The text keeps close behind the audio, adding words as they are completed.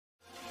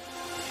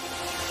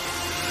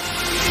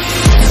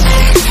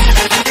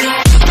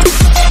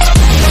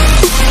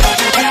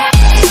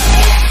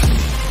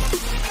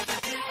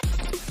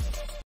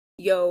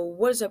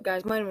What is up,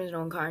 guys? My name is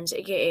Nolan Carnes,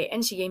 aka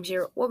NC Games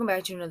here. Welcome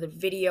back to another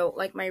video.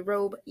 Like my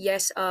robe,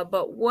 yes,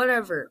 but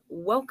whatever.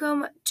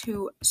 Welcome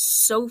to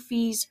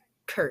Sophie's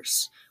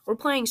Curse. We're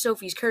playing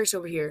Sophie's Curse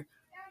over here.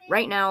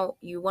 Right now,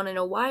 you want to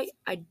know why?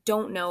 I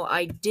don't know.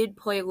 I did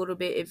play a little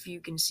bit, if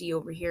you can see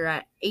over here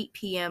at 8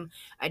 p.m.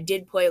 I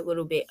did play a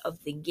little bit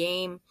of the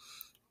game.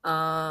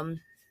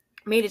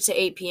 Made it to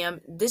 8 p.m.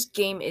 This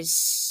game is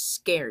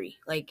scary.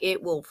 Like,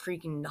 it will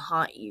freaking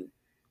haunt you.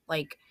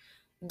 Like,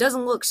 it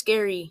doesn't look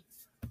scary,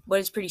 but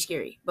it's pretty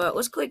scary. But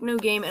let's click new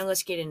game and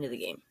let's get into the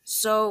game.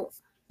 So,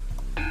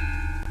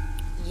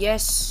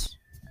 yes.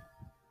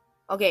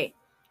 Okay,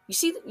 you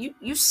see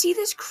you see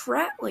this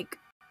crap? Like,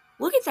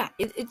 look at that.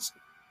 It's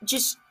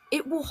just,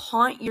 it will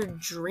haunt your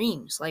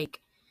dreams.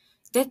 Like,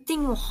 that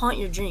thing will haunt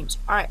your dreams.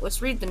 All right,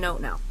 let's read the note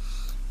now.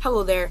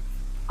 Hello there.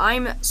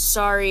 I'm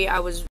sorry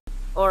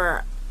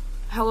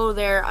hello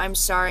there. I'm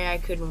sorry I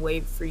couldn't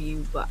wait for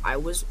you, but I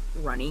was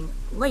running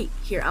late.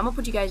 Here, I'm gonna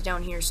put you guys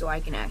down here so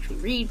I can actually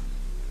read.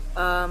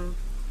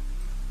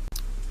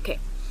 Okay.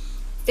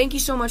 Thank you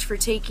so much for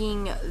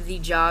taking the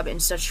job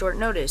in such short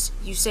notice.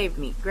 You saved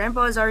me.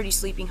 Grandpa is already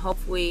sleeping.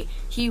 Hopefully,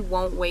 he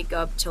won't wake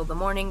up till the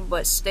morning,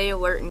 but stay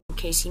alert in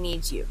case he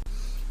needs you.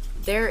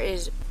 There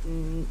is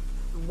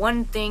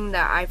one thing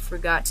that I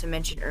forgot to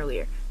mention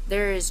earlier.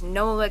 There is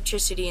no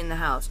electricity in the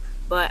house,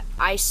 but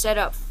I set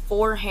up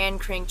 4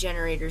 hand crank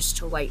generators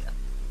to light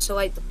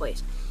the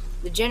place.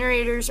 The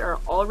generators are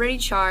already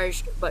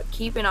charged, but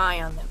keep an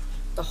eye on them.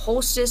 The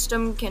whole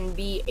system can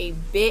be a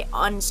bit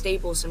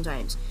unstable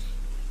sometimes.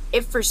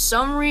 If for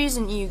some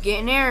reason you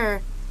get an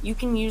error, you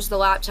can use the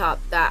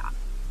laptop that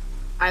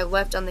I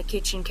left on the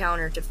kitchen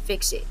counter to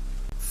fix it.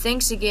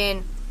 Thanks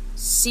again.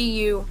 See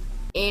you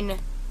in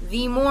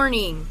the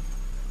morning.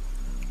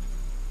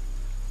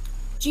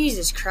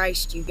 Jesus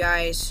Christ, you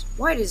guys.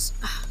 Why does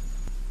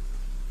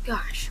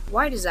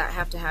that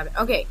have to happen?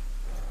 Okay,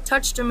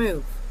 touch to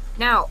move.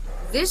 Now,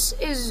 this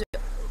is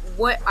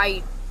what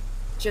I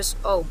just,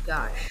 oh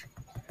gosh.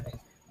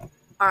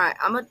 Alright,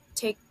 I'm gonna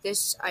take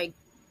this, I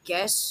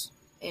guess,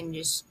 and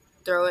just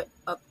throw it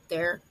up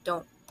there.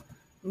 Don't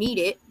need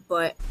it,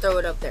 but throw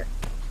it up there.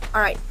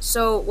 Alright,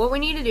 so what we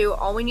need to do,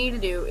 all we need to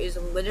do is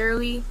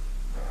literally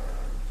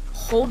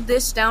hold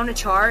this down to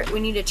charge.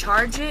 We need to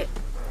charge it,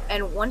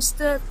 and once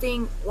we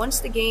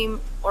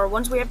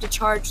have to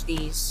charge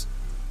these,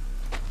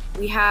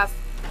 we have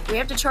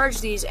to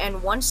charge these,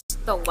 and once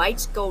the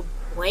lights go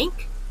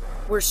blank,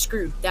 we're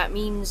screwed. That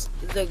means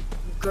the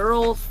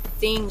girl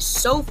thing,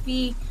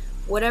 Sophie,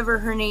 whatever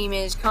her name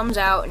is, comes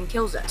out and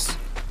kills us.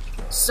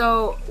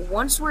 So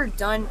once we're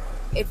done,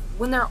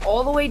 when they're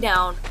all the way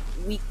down,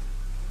 we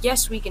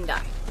can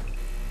die.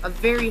 A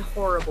very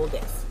horrible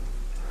death.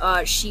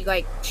 I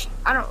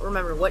don't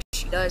remember what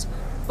she does,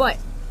 but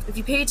if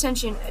you pay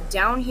attention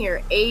down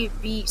here, A,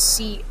 B,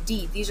 C,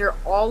 D, these are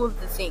all of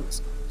the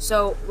things.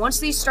 So once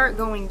these start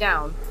going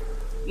down,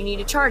 you need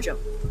to charge them.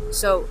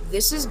 So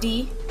this is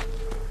D.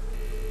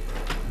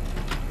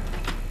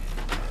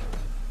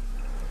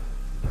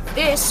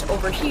 This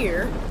over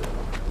here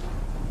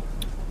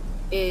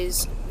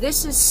this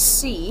is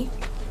C.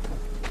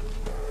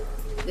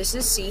 This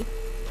is C.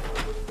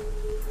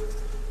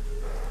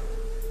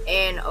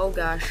 And oh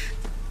gosh.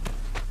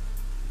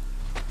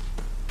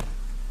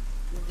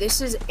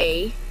 This is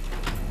A.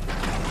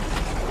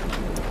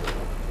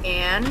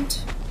 And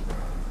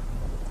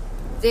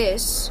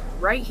this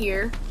right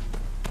here,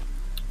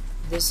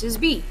 this is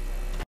B.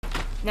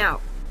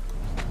 Now,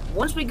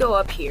 once we go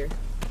up here,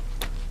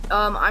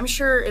 I'm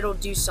sure it'll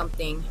do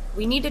something.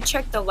 We need to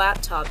check the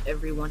laptop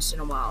every once in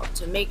a while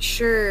to make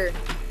sure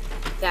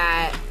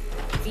that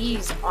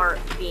these aren't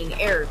being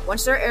errored.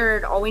 Once they're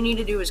errored, all we need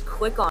to do is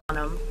click on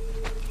them,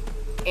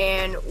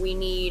 and we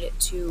need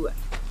to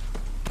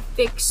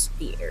fix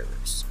the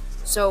errors.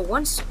 So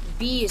once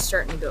B is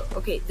starting to go,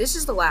 okay, this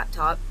is the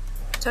laptop.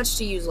 Touch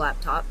to use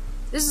laptop.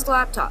 This is the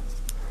laptop.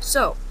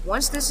 So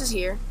once this is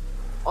here,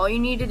 all you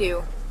need to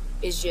do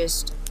is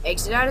just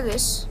exit out of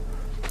this,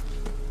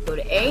 go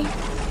to A,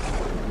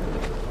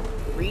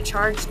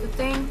 recharge the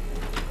thing,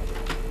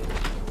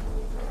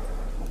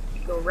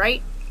 go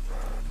right,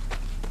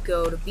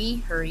 go to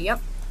B, hurry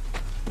up,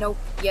 nope,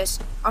 yes,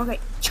 okay,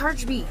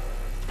 charge B.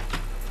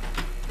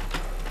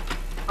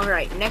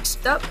 Alright,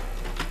 next up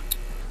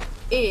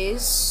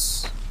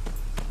is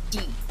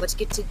D. Let's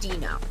get to D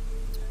now.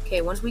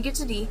 Okay, once we get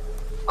to D,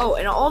 oh,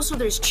 and also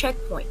there's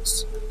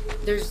checkpoints.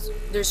 There's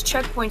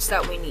checkpoints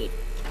that we need.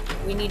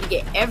 We need to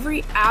get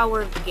every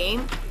hour of the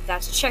game,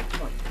 that's a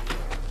checkpoint.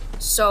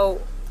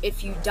 So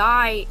if you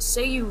die,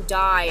 say you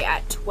die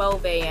at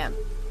 12 a.m.,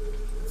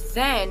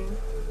 then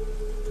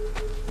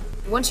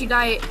once you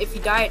die, if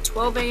you die at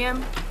 12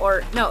 a.m.,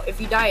 or no,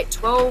 if you die at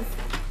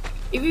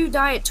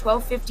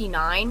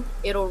 12:59,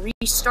 it'll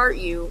restart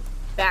you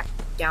back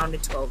down to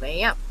 12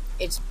 a.m.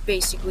 It's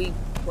basically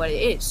what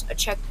it is, a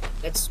checkpoint.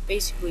 That's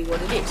basically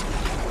what it is.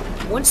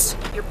 Once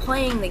you're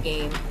playing the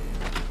game,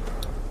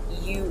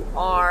 you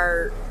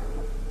are,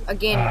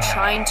 again,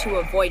 trying to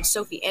avoid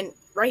Sophie. And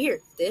right here,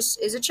 this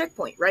is a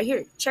checkpoint. Right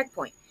here,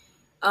 checkpoint.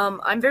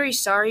 I'm very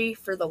sorry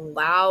for the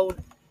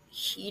loud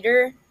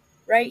heater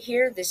right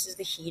here. This is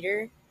the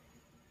heater.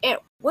 And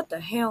what the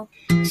hell?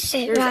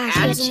 Sit There's right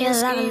ads here, in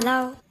this chill game.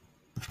 low.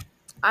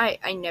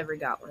 I never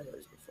got one of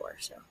those before,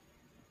 so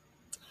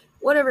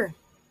whatever.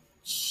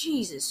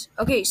 Jesus.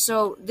 Okay,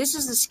 so this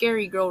is the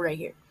scary girl right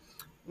here.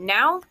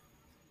 Now,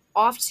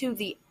 off to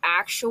the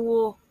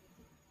actual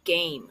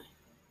game.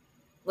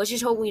 Let's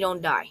just hope we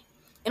don't die.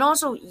 And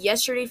also,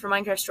 yesterday for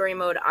Minecraft Story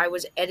Mode, I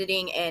was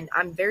editing, and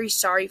I'm very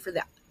sorry for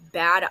the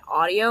bad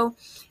audio.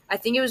 I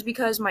think it was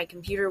because my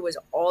computer was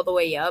all the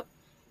way up,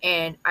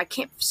 and I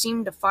can't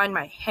seem to find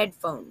my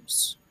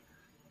headphones.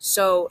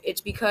 So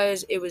it's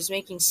because it was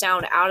making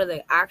sound out of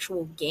the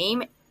actual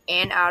game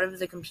and out of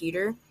the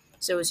computer.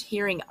 So it was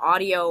hearing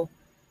audio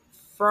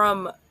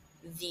from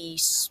the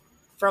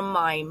from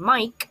my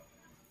mic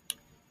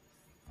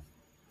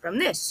from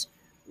this.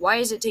 Why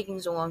is it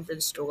taking so long for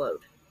this to load?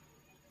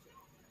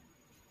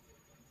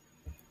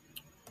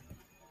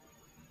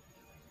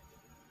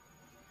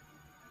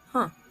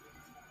 Huh.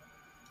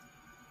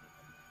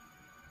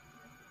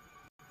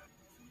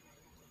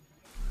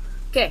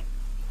 Okay.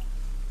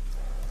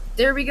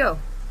 There we go.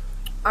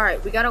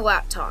 Alright, we got a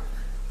laptop.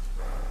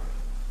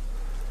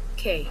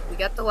 Okay, we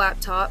got the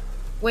laptop.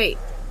 Wait.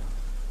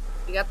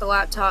 We got the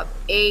laptop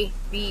A,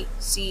 B,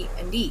 C,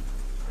 and D.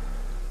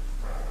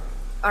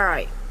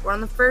 Alright, we're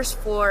on the first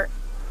floor,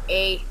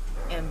 A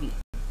and B.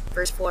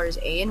 First floor is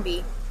A and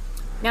B.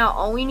 Now,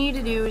 all we need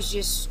to do is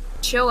just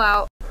chill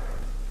out.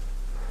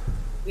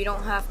 We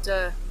don't have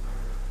to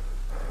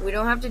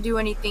do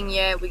anything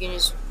yet. We can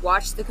just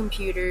watch the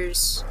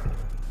computers.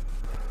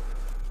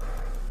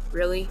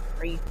 Really?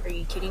 Are you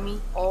kidding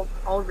me?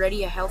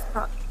 Already a health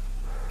pro?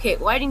 Okay,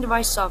 lighting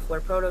device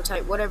software,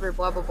 prototype, whatever,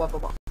 blah blah blah blah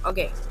blah.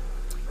 Okay.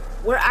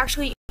 We're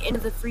actually into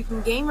the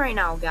freaking game right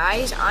now,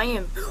 guys. I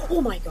am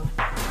oh my god.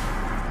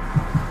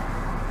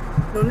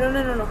 No,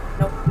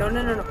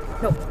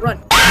 run.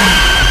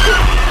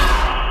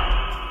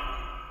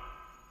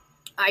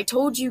 I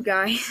told you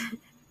guys.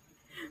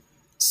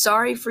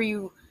 Sorry for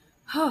you.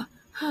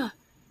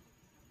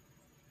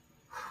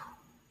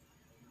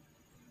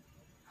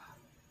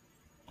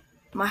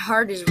 My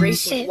heart is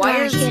racing.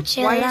 Why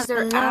is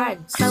there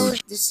ads?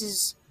 This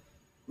is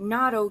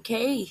not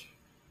okay.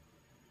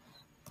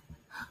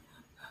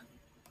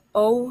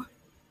 Oh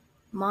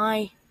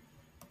my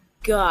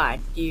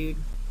god, dude.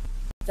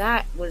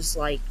 That was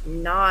like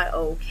not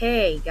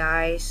okay,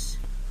 guys.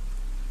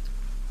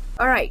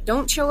 Alright,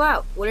 don't chill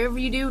out. Whatever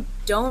you do,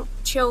 don't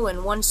chill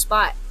in one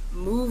spot.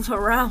 Move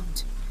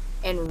around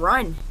and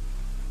run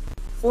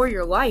for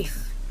your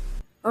life.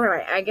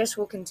 Alright, I guess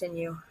we'll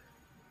continue.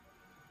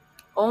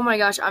 Oh my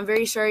gosh, I'm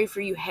very sorry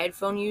for you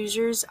headphone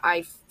users.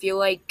 I feel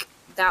like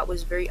that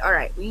was very...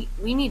 Alright, we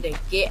need to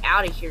get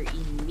out of here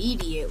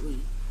immediately.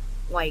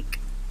 Like,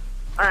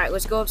 alright,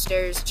 let's go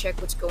upstairs, check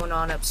what's going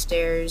on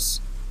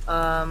upstairs.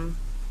 I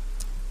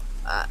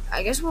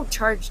guess we'll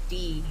charge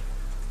D.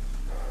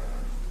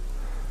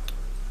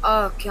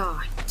 Oh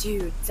god,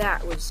 dude,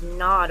 that was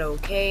not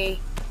okay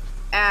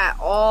at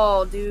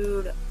all,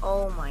 dude.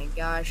 Oh my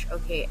gosh.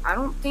 Okay, I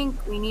don't think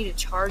we need to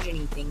charge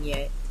anything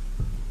yet.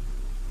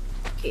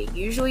 Okay,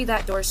 usually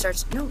that door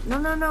starts... No,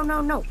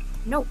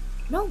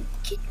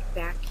 get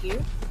back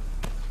here.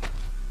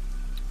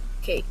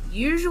 Okay,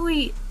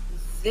 usually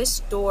this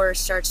door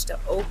starts to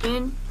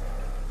open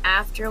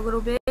after a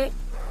little bit.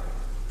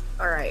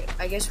 Alright,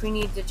 I guess we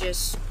need to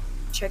just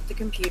check the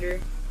computer.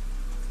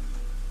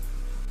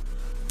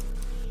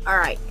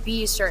 Alright,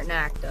 B is starting to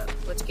act up.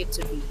 Let's get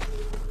to B.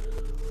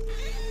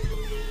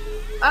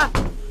 Ah!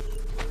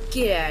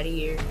 Get out of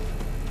here.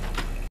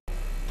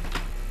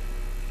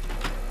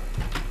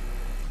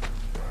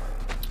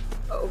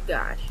 Oh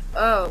god.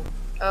 Oh,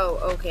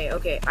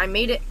 okay. I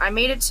made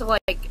it to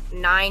like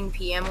 9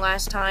 p.m.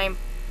 last time,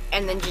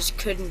 and then just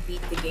couldn't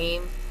beat the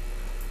game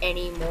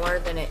any more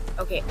than it.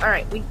 Okay,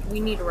 alright, we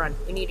need to run.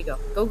 We need to go.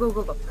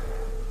 Go.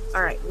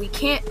 Alright, we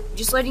can't,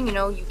 just letting you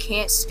know, you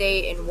can't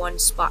stay in one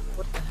spot.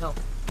 What the hell?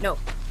 No.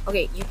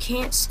 Okay, you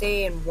can't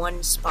stay in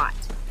one spot.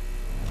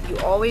 You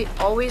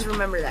always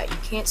remember that. You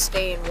can't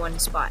stay in one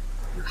spot.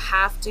 You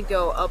have to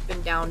go up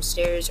and down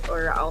stairs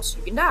or else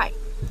you can die.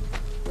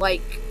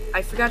 Like,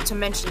 I forgot to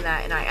mention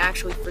that, and I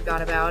actually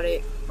forgot about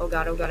it. Oh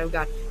god. No. Go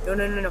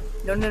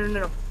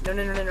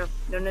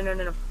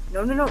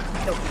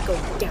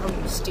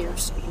down the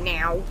stairs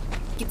now.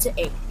 Get to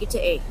A.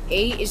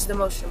 A is the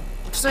most,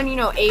 just letting you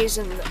know, A is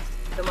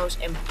the most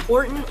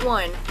important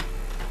one,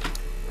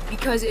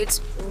 because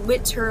it's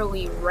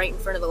literally right in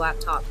front of the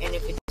laptop, and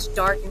if it's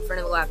dark in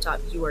front of the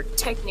laptop, you are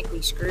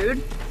technically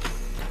screwed.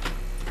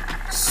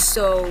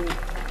 So,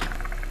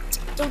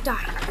 don't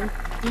die.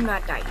 Do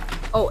not die.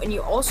 Oh, and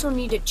you also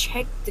need to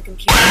check the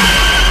computer.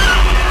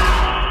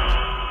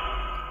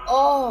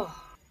 Oh.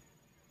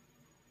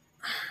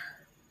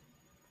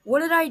 What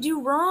did I do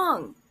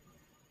wrong?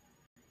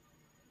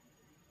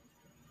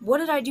 What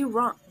did I do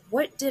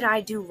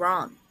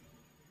wrong?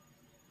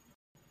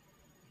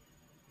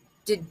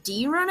 Did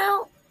D run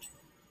out?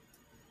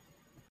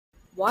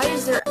 Why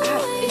is there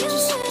ads? It's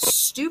just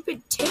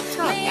stupid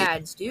TikTok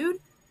ads, dude.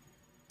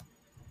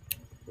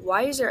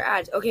 Why is there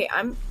ads? Okay,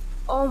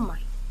 oh my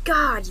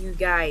god, you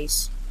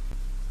guys.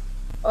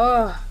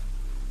 Oh.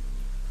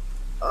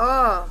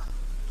 Oh.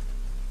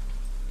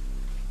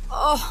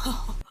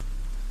 Oh.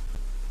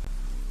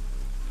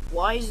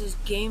 Why is this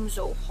game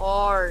so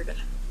hard?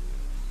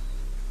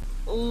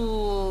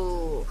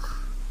 Ooh.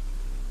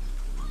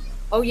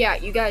 Oh yeah,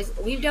 you guys,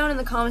 leave down in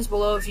the comments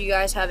below if you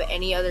guys have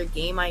any other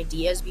game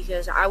ideas,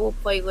 because I will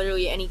play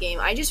literally any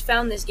game. I just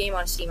found this game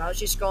on Steam. I was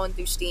just scrolling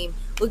through Steam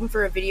looking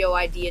for a video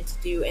idea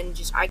to do, and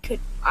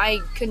I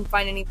couldn't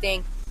find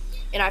anything.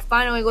 And I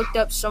finally looked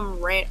up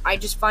I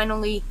just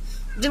finally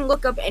didn't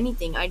look up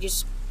anything. I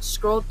just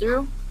scrolled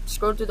through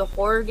the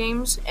horror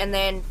games, and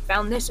then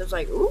found this. I was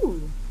like,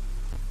 ooh,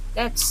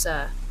 that's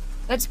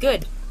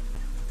good.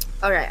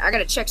 All right, I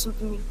gotta check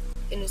something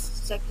in a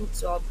second,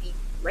 so I'll be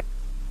right.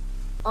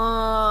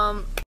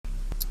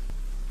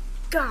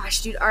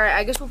 Gosh, dude. All right,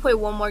 I guess we'll play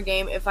one more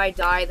game. If I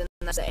die, then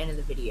that's the end of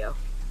the video.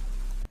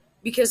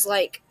 Because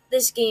like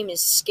this game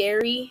is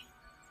scary.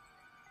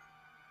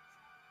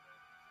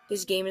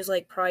 This game is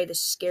like probably the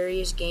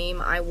scariest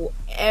game I will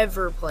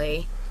ever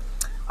play.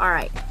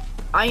 Alright,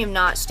 I am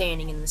not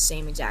standing in the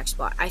same exact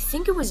spot. I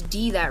think it was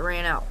D that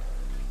ran out.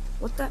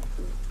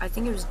 I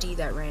think it was D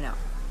that ran out.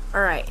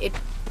 Alright,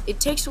 it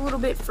takes a little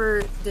bit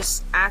for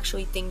this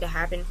actually thing to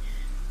happen.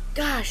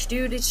 Gosh,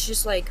 dude, it's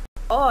just like,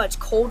 oh, it's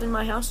cold in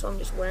my house, so I'm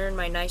just wearing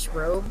my nice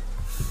robe.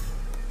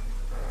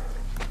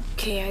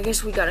 Okay, I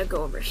guess we gotta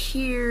go over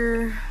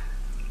here.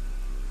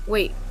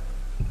 Wait,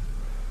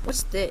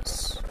 what's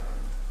this?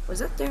 Was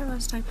that there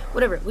last time?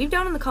 Whatever. Leave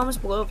down in the comments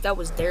below if that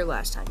was there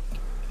last time.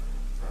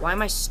 Why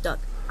am I stuck?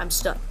 I'm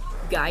stuck.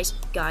 Guys.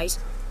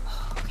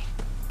 Oh, okay.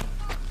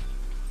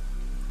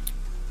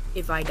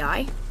 If I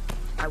die,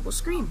 I will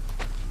scream.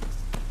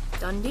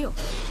 Done deal.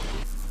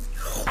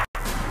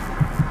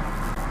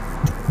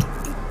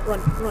 Run.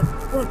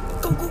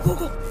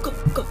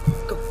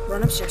 Go.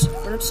 Run upstairs.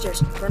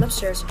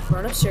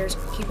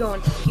 Keep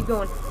going.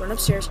 Run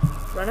upstairs.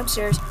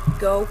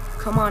 Go.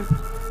 Come on.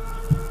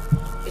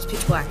 It's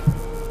pitch black.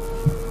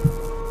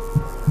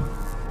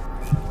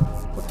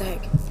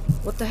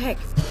 What the heck?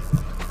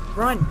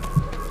 Run!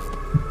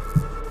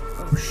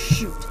 Oh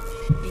shoot.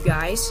 You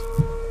guys,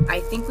 I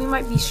think we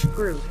might be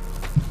screwed.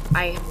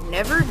 I have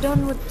never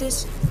done with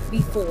this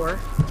before.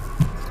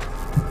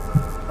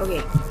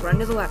 Okay, run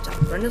to the laptop.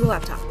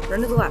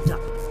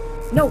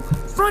 No!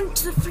 Run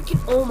to the freaking...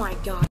 Oh my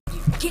god,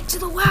 dude. Get to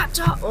the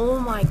laptop! Oh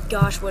my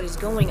gosh, what is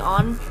going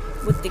on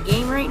with the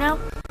game right now?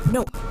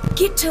 No!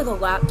 Get to the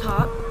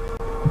laptop!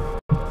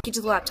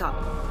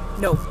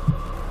 No.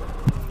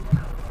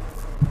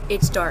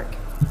 It's dark.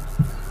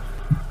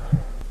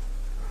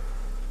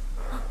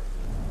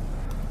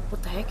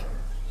 What the heck?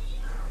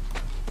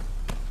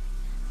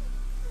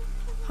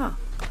 Huh.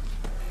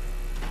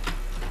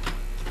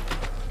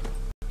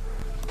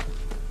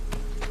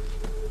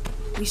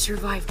 We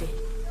survived it.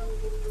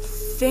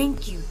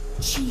 Thank you,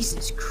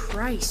 Jesus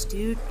Christ,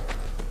 dude.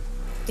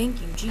 Thank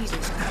you,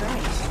 Jesus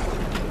Christ.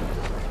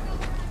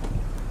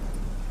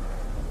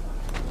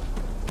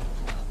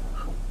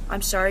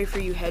 I'm sorry for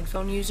you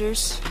headphone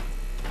users.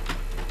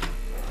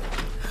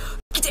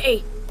 Get to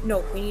A!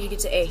 No, we need to get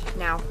to A.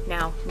 Now.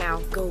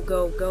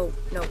 Go.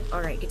 No,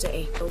 alright, get to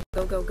A. Go.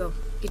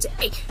 Get to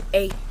A.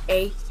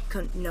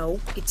 No,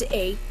 get to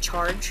A.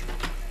 Charge.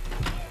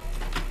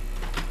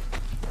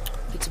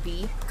 Get to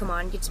B. Come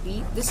on, get to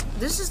B.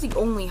 This is the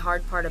only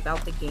hard part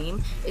about the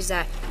game, is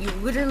that you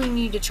literally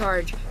need to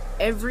charge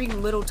every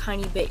little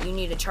tiny bit. You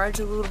need to charge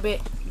a little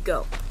bit,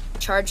 go.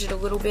 Charge it a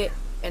little bit,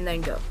 and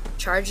then go.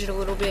 Charge it a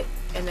little bit,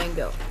 and then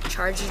go.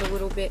 Charge it a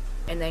little bit,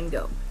 and then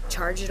go.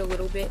 Charge it a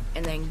little bit,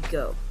 and then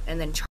go. And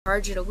then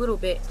charge it a little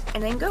bit,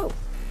 and then go.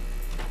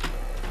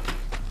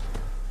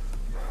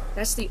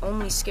 That's the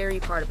only scary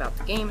part about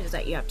the game, is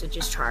that you have to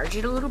just charge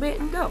it a little bit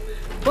and go.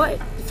 But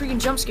the freaking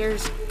jump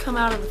scares come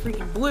out of the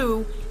freaking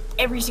blue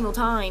every single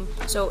time.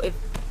 So if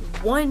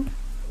one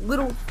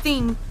little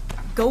thing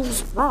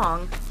goes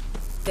wrong,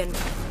 then...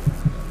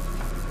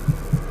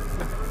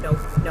 No.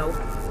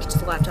 Get to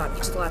the laptop.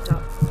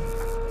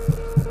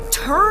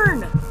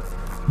 Turn!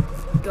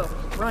 Go.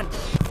 Run.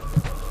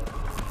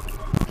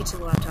 Get to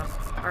the laptop.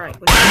 Alright.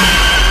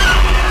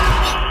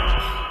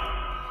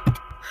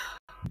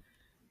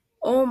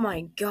 Oh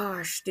my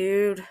gosh,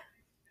 dude.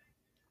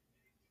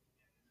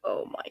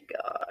 Oh my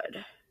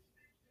god.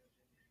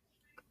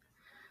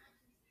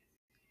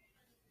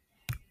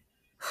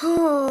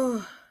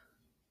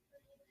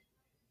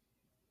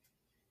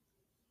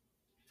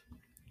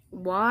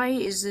 Why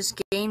is this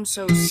game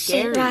so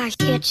scary? Sit right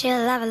here, chill,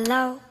 have a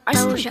low.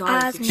 Close your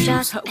eyes and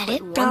just let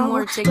it go.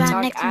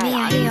 Right next to me,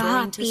 I hear your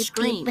heartbeat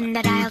beat when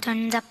the dial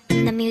turns up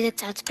and the music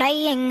starts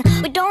playing.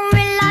 We don't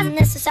realize in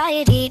this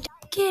society.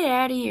 Get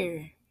out of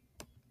here.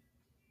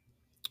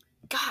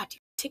 God,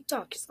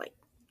 TikTok is like,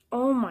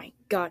 oh my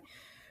god.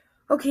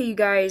 Okay, you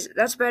guys,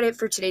 that's about it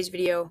for today's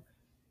video.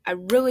 I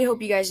really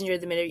hope you guys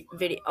enjoyed the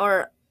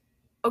video.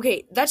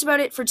 Okay, that's about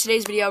it for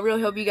today's video. I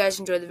really hope you guys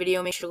enjoyed the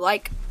video. Make sure to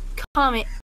like, comment,